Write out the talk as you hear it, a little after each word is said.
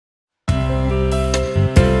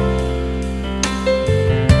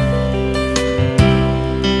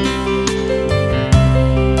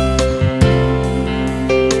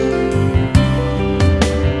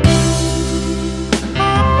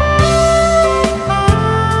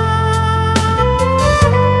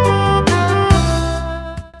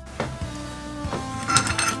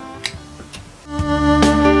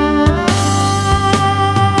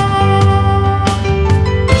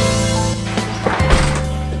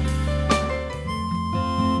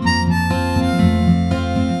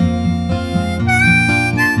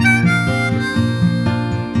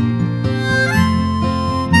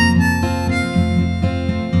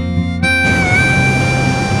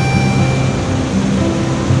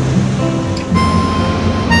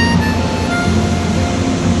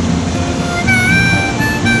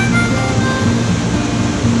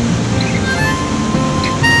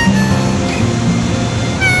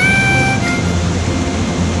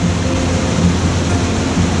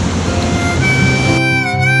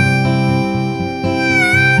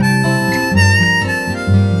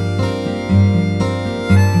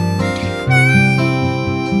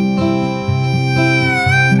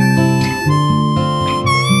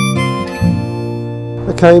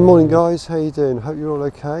Okay, morning guys, how you doing? Hope you're all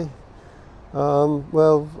okay.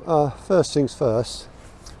 First things first,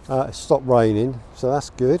 it stopped raining, so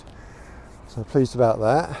that's good. So pleased about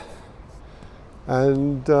that.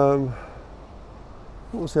 And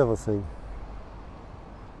what was the other thing?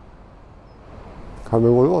 Can't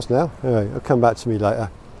remember what it was now. Anyway, it'll come back to me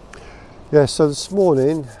later. Yeah, so this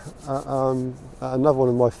morning, another one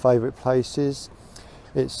of my favourite places.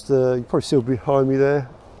 It's the, you probably see it behind me there,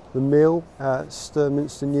 the mill at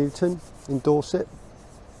Sturminster Newton in Dorset.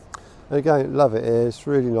 And again, love it here, it's a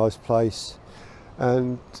really nice place.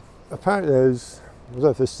 And apparently there's, I don't know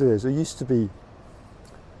if there still is, there used to be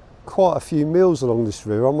quite a few mills along this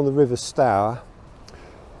river. I'm on the River Stour,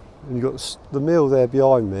 and you've got the mill there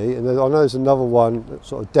behind me, and I know there's another one,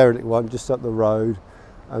 sort of derelict one, just up the road,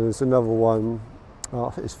 and there's another one, I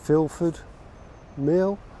think it's Filford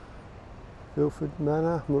Mill, Filford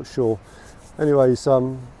Manor, I'm not sure. Anyways,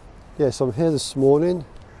 yes, I'm here this morning,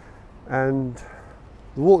 and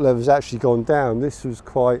the water level has actually gone down. This was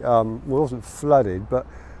quite, well, it wasn't flooded, but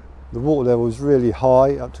the water level was really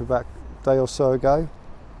high up to about a day or so ago.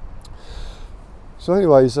 So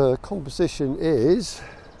anyways, the composition is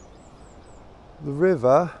the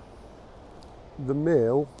river, the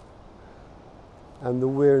mill, and the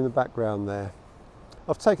weir in the background there.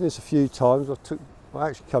 I've taken this a few times. I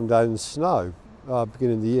actually come down in the snow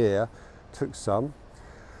beginning of the year, took some.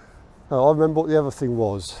 I remember what the other thing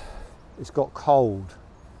was. It's got cold.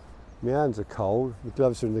 My hands are cold, my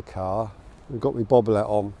gloves are in the car, I've got my bobble hat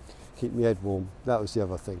on, keep my head warm. That was the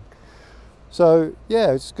other thing. So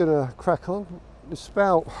yeah, it's gonna crack on. It's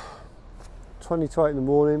about 20 to 8 in the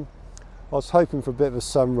morning. I was hoping for a bit of a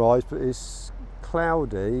sunrise, but it's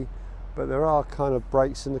cloudy, but there are kind of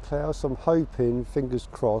breaks in the clouds, so I'm hoping, fingers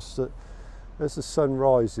crossed, that as the sun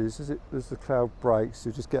rises, as the cloud breaks,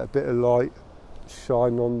 you'll just get a bit of light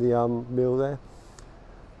shine on the mill there.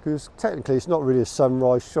 Because technically it's not really a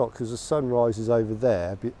sunrise shot, because the sunrise is over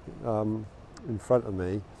there in front of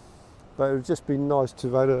me, but it would just be nice to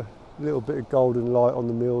have had a little bit of golden light on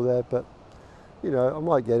the mill there. But you know, I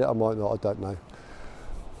might get it, I might not, I don't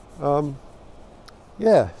know.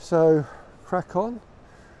 Yeah, so crack on,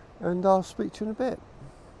 and I'll speak to you in a bit.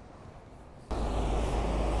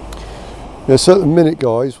 Yeah, so at the minute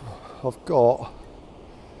guys, I've got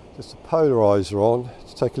just a polarizer on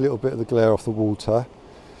to take a little bit of the glare off the water.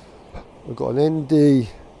 I've got an ND,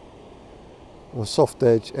 or soft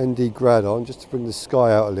edge ND grad on, just to bring the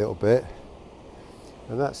sky out a little bit,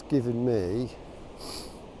 and that's given me,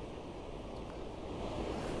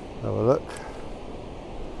 have a look,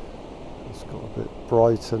 it's got a bit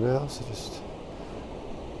brighter now, so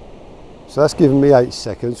that's given me 8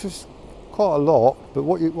 seconds, which is quite a lot. But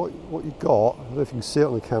what you got, I don't know if you can see it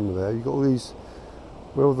on the camera there, you've got all these,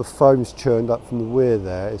 where all the foam's churned up from the weir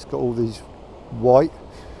there, it's got all these white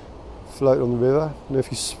floating on the river. And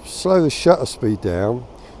if you slow the shutter speed down,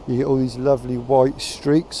 you get all these lovely white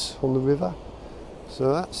streaks on the river.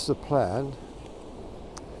 So that's the plan.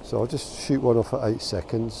 So I'll just shoot one off at 8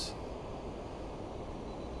 seconds.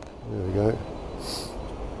 There we go.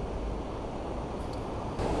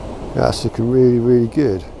 That's looking really, really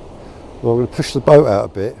good. Well, I'm going to push the boat out a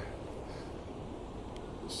bit.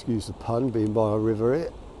 Excuse the pun, being by a river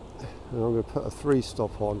here. And I'm going to put a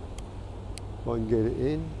 3-stop on, if I can get it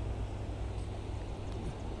in.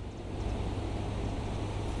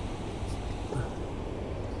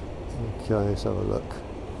 Okay, let's have a look.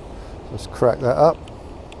 Let's crack that up.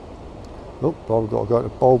 Oh, I've got to go into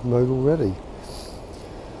bulb mode already.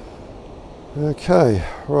 Okay,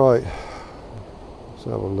 right. Let's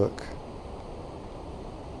have a look.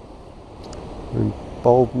 We're in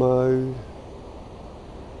bulb mode.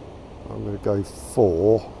 I'm going to go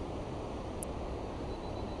 4.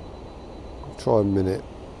 I'll try a minute.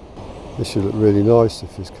 This should look really nice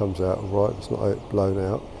if this comes out all right. It's not blown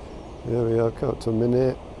out. There we go. Come up to a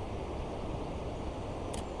minute.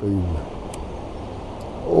 Boom.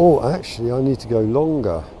 Oh, actually, I need to go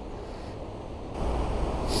longer.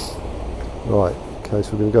 Right. Okay,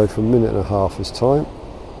 so we're going to go for 1.5 minutes this time.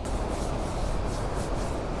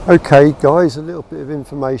 Okay, guys, a little bit of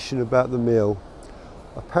information about the mill.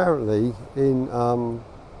 Apparently in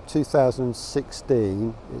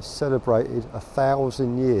 2016 it celebrated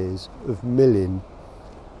 1,000 years of milling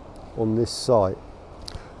on this site.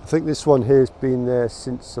 I think this one here has been there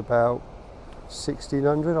since about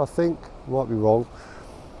 1600, I think, might be wrong,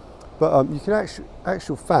 but you can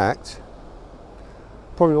actual fact,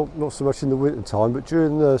 probably not so much in the winter time, but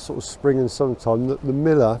during the sort of spring and summertime, the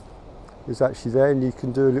miller is actually there, and you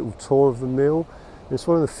can do a little tour of the mill. It's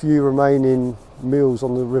one of the few remaining mills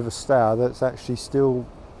on the River Stour that's actually still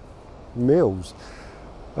mills.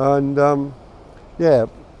 And yeah,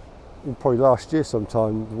 probably last year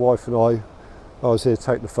sometime, the wife and I was here to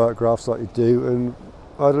take the photographs like you do, and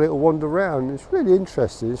I had a little wander around. It's really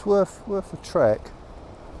interesting. It's worth a trek.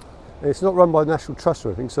 And it's not run by National Trust or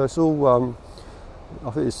anything, so it's all I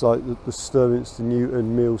think it's like the Sturminster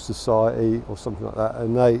Newton Society or something like that,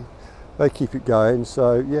 and they keep it going.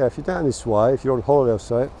 So yeah, if you're down this way, if you're on holiday or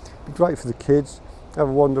so, it'd be great for the kids. Have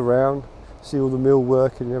a wander around, see all the mill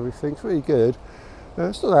working and everything. It's really good.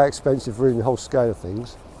 It's not that expensive really in the whole scale of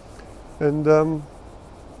things. And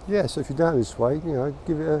yeah, so if you're down this way, you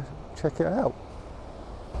know, check it out.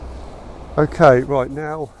 Okay, right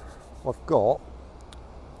now I've got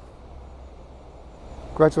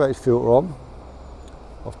graduated filter on.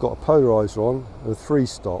 I've got a polarizer on and a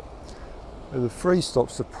 3-stop. And the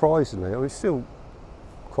 3-stop, surprisingly, I mean, it's still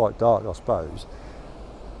quite dark, I suppose.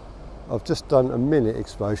 I've just done a minute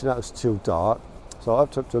exposure, that was still dark. So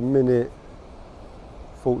I've up to a minute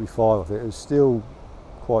 45, I think, it's still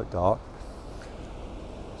quite dark.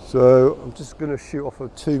 So I'm just going to shoot off a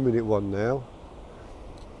 2-minute one now.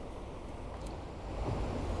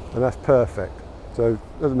 And that's perfect. So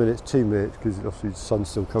at the minute it's 2 minutes because obviously the sun's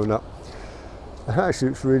still coming up. It actually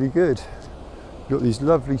looks really good. You've got these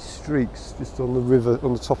lovely streaks just on the river,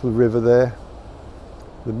 on the top of the river there.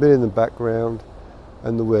 The mill in the background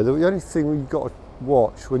and the weir. The only thing you've got to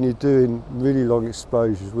watch when you're doing really long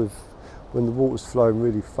exposures when the water's flowing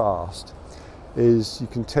really fast is you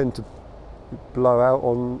can tend to blow out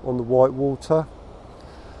on the white water.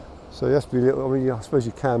 So you have to be a little, I mean, I suppose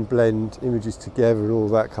you can blend images together and all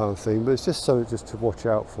that kind of thing, but it's just something just to watch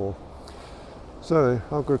out for. So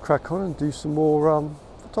I'm going to crack on and do some more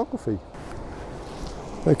photography.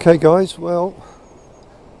 Okay guys, well,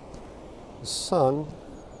 the sun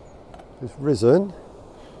has risen.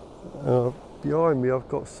 Behind me I've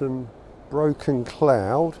got some broken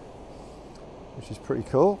cloud, which is pretty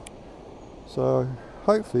cool. So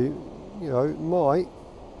hopefully, you know, it might,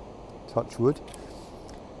 touch wood,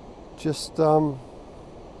 just light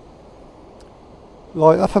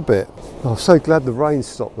up a bit. I'm so glad the rain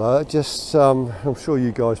stopped though. Just, I'm sure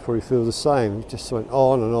you guys probably feel the same. It just went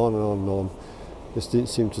on and on and on and on. Just didn't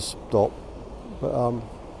seem to stop. But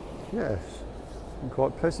yeah, it's been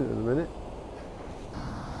quite pleasant at the minute.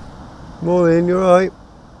 Morning, you alright? Do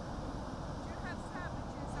you have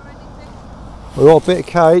sandwiches or anything? I got a bit of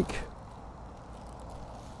cake.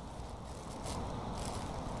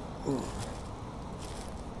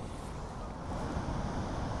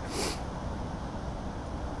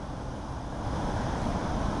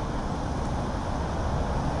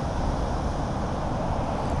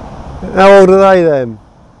 How old are they then?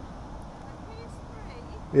 He's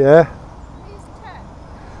 3. Yeah. He's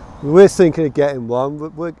 10. We're thinking of getting one.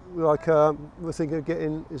 We're thinking of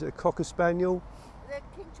getting, is it a Cocker Spaniel? They're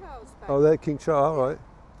King Charles Spaniel. Oh, they're King Charles, all right.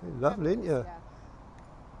 You're lovely, ain't you?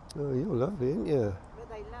 Yeah. Oh, you're lovely, ain't you? But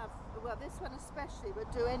they love, well, this one especially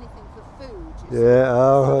would do anything for food. You Yeah, see.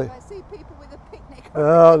 all So right. I see people with a picnic.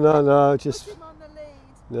 Oh, no, just, Put him on the lead.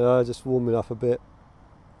 no, just warming up a bit.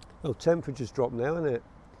 Oh, temperature's dropped now, isn't it?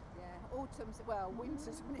 Yeah, autumn's, well,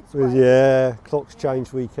 winter's on its Well, way. yeah, clocks Yeah.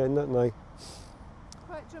 change weekend, don't they?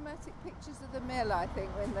 Quite dramatic pictures of the mill, I think,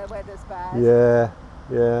 when the weather's bad. Yeah,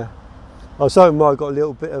 yeah. I was hoping I got a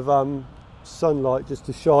little bit of sunlight just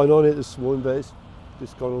to shine on it this morning, but it's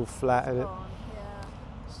just gone all flat in it. Gone,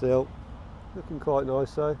 yeah. Still, looking quite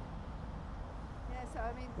nice though. Yeah, so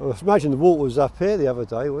I mean, I imagine the water was up here the other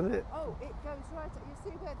day, wasn't it? oh, it goes right up.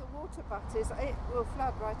 You see where the water butt is? It will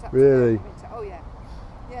flood right up Really? to there. Oh, yeah.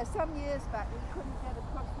 Yeah, some years back we couldn't get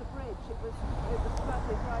across the bridge. It was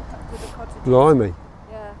flooded right up to the cottages. Blimey.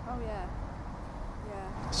 Yeah, oh yeah.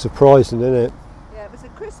 Yeah. Surprising, isn't it? Yeah, it was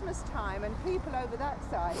at Christmas time and people over that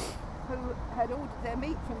side who had ordered their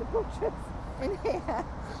meat from the butchers in here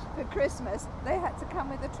for Christmas, they had to come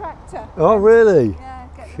with a tractor. Oh, and, really? yeah,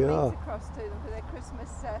 get the Yeah. meat across to them for their Christmas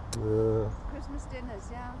Christmas dinners,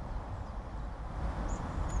 yeah.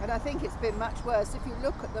 And I think it's been much worse. If you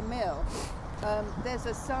look at the mill, there's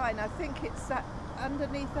a sign, I think it's that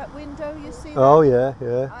underneath that window, you see that? Oh, yeah,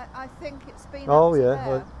 yeah. I think it's been Oh, up to yeah.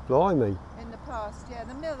 there Blimey. in the past. Yeah,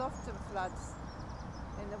 the mill often floods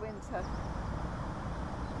in the winter.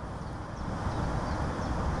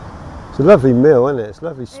 It's a lovely mill, isn't it? It's a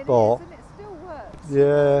lovely spot. It is, and it still works.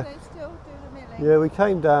 Yeah. They still do the milling. Yeah, we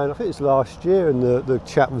came down, I think it's last year, and the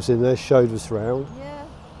chap was in there, showed us round. Yeah.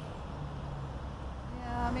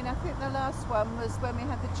 Yeah, I mean, I think the last one was when we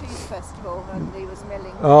had the cheese festival and he was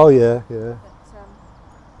milling. Oh, yeah, yeah.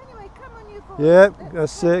 But, anyway, come on, you boys. Yep, Let's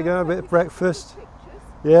that's have it, go a bit of look at breakfast. some pictures.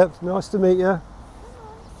 Yep, nice to meet you. Come on.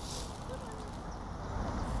 Come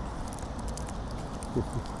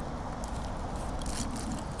on.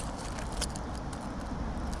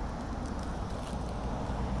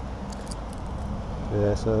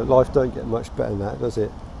 Yeah, so life don't get much better than that, does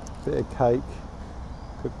it? Bit of cake,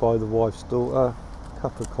 cooked by the wife's daughter,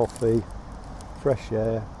 cup of coffee, fresh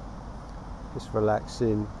air, just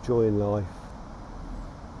relaxing, enjoying life,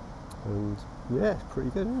 and yeah, it's pretty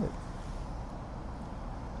good, isn't it?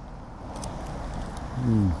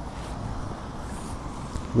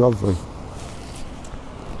 Lovely.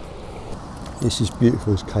 This is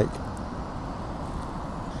beautiful as cake.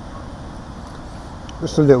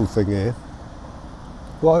 Just a little thing here.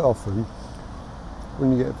 Quite often,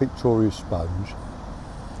 when you get a Victoria sponge,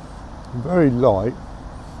 very light,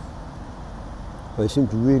 they seem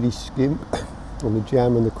to really skimp on the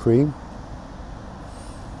jam and the cream.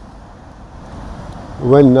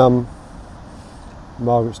 When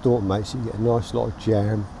Margaret's daughter makes it, you get a nice lot of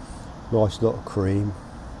jam, nice lot of cream,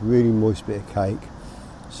 really moist bit of cake,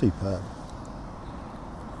 superb.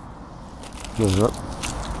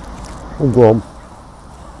 All gone.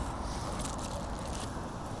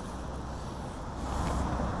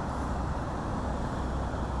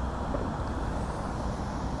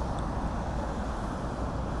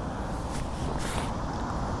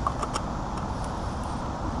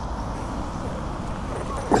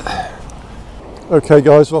 Okay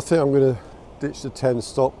guys, well, I think I'm going to ditch the 10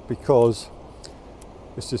 stop because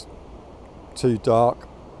it's just too dark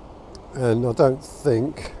and I don't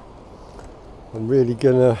think I'm really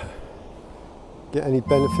going to get any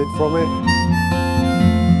benefit from it.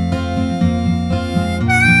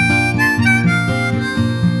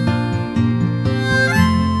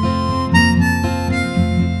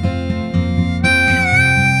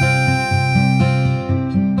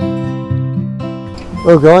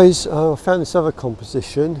 Well guys, I found this other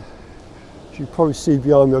composition. As you can probably see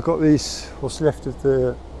behind me, I've got this, what's left of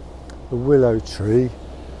the willow tree,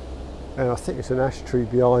 and I think it's an ash tree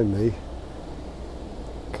behind me.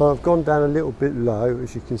 So I've gone down a little bit low,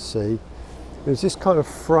 as you can see. There's this kind of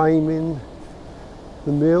framing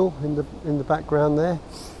the mill in the background there.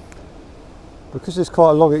 Because there's quite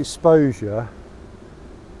a long exposure,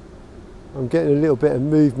 I'm getting a little bit of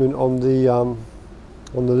movement on the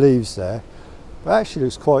leaves there. But actually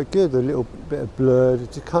looks quite good, a little bit of blurred.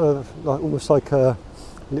 It's kind of like almost like a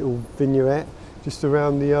little vignette just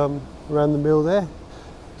around the mill there.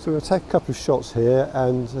 So I'm going to take a couple of shots here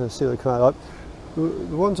and see what they come out like.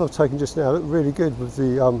 The ones I've taken just now look really good with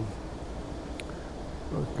the,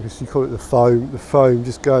 I guess you call it the foam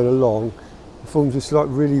just going along. It forms this like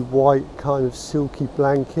really white kind of silky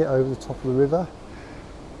blanket over the top of the river.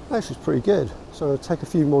 Actually it's pretty good. So I'll take a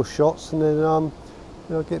few more shots and then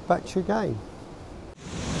I'll get back to you again.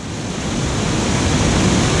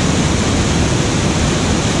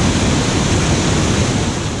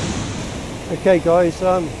 Okay guys,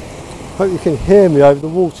 hope you can hear me over the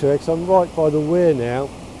water because I'm right by the weir now.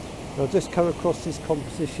 And I've just come across this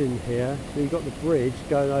composition here. So you've got the bridge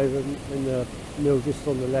going over in the mill just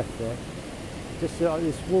on the left there. Just like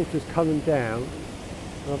this water's coming down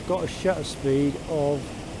and I've got a shutter speed of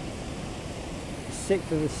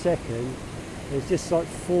 1/6 of a second. And it's just like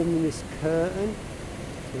forming this curtain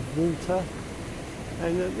of water.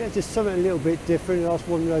 And yeah, just something a little bit different. I was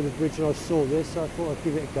wandering over the bridge and I saw this, so I thought I'd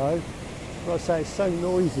give it a go. Like I say, it's so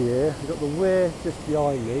noisy here. We've got the weir just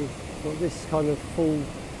behind me, got this kind of full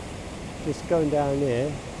just going down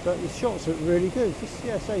here, but the shots look really good. Just,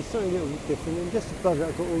 yeah, say something a little bit different. And just above it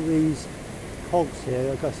I've got all these cogs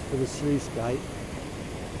here, I guess for the sluice gate.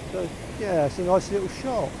 So yeah, it's a nice little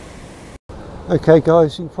shot. Okay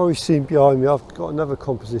guys, you can probably see behind me I've got another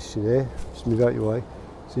composition here. Just move out your way.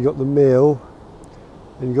 So you've got the mill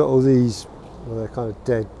and you've got all these, well, they're kind of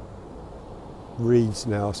dead reeds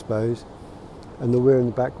now I suppose, and the weir in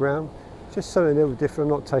the background. Just something a little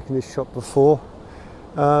different. I'm not taking this shot before.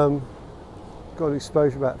 Got an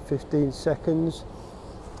exposure about 15 seconds.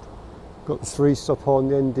 Got the 3-stop on,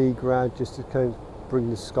 the ND grad just to kind of bring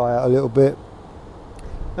the sky out a little bit.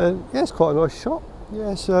 And yeah, it's quite a nice shot.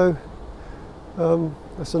 Yeah, so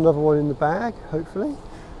that's another one in the bag, hopefully.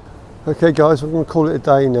 Okay guys, I'm going to call it a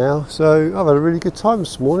day now. So I've had a really good time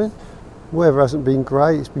this morning. Weather hasn't been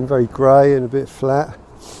great, it's been very grey and a bit flat.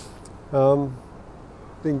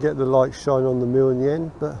 Didn't get the light shine on the mill in the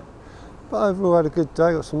end, but overall had a good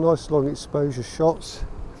day. Got some nice long exposure shots.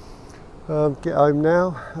 Get home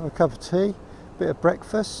now, have a cup of tea, bit of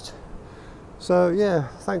breakfast. So yeah,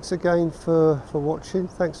 thanks again for watching,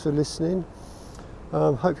 thanks for listening.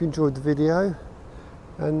 Hope you enjoyed the video.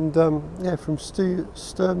 And yeah, from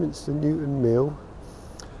Sturminster Newton Mill,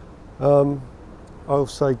 I'll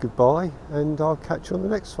say goodbye and I'll catch you on the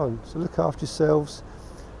next one. So look after yourselves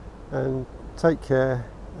and take care,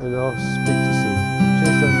 and I'll speak to you soon.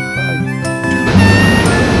 Cheers then, bye.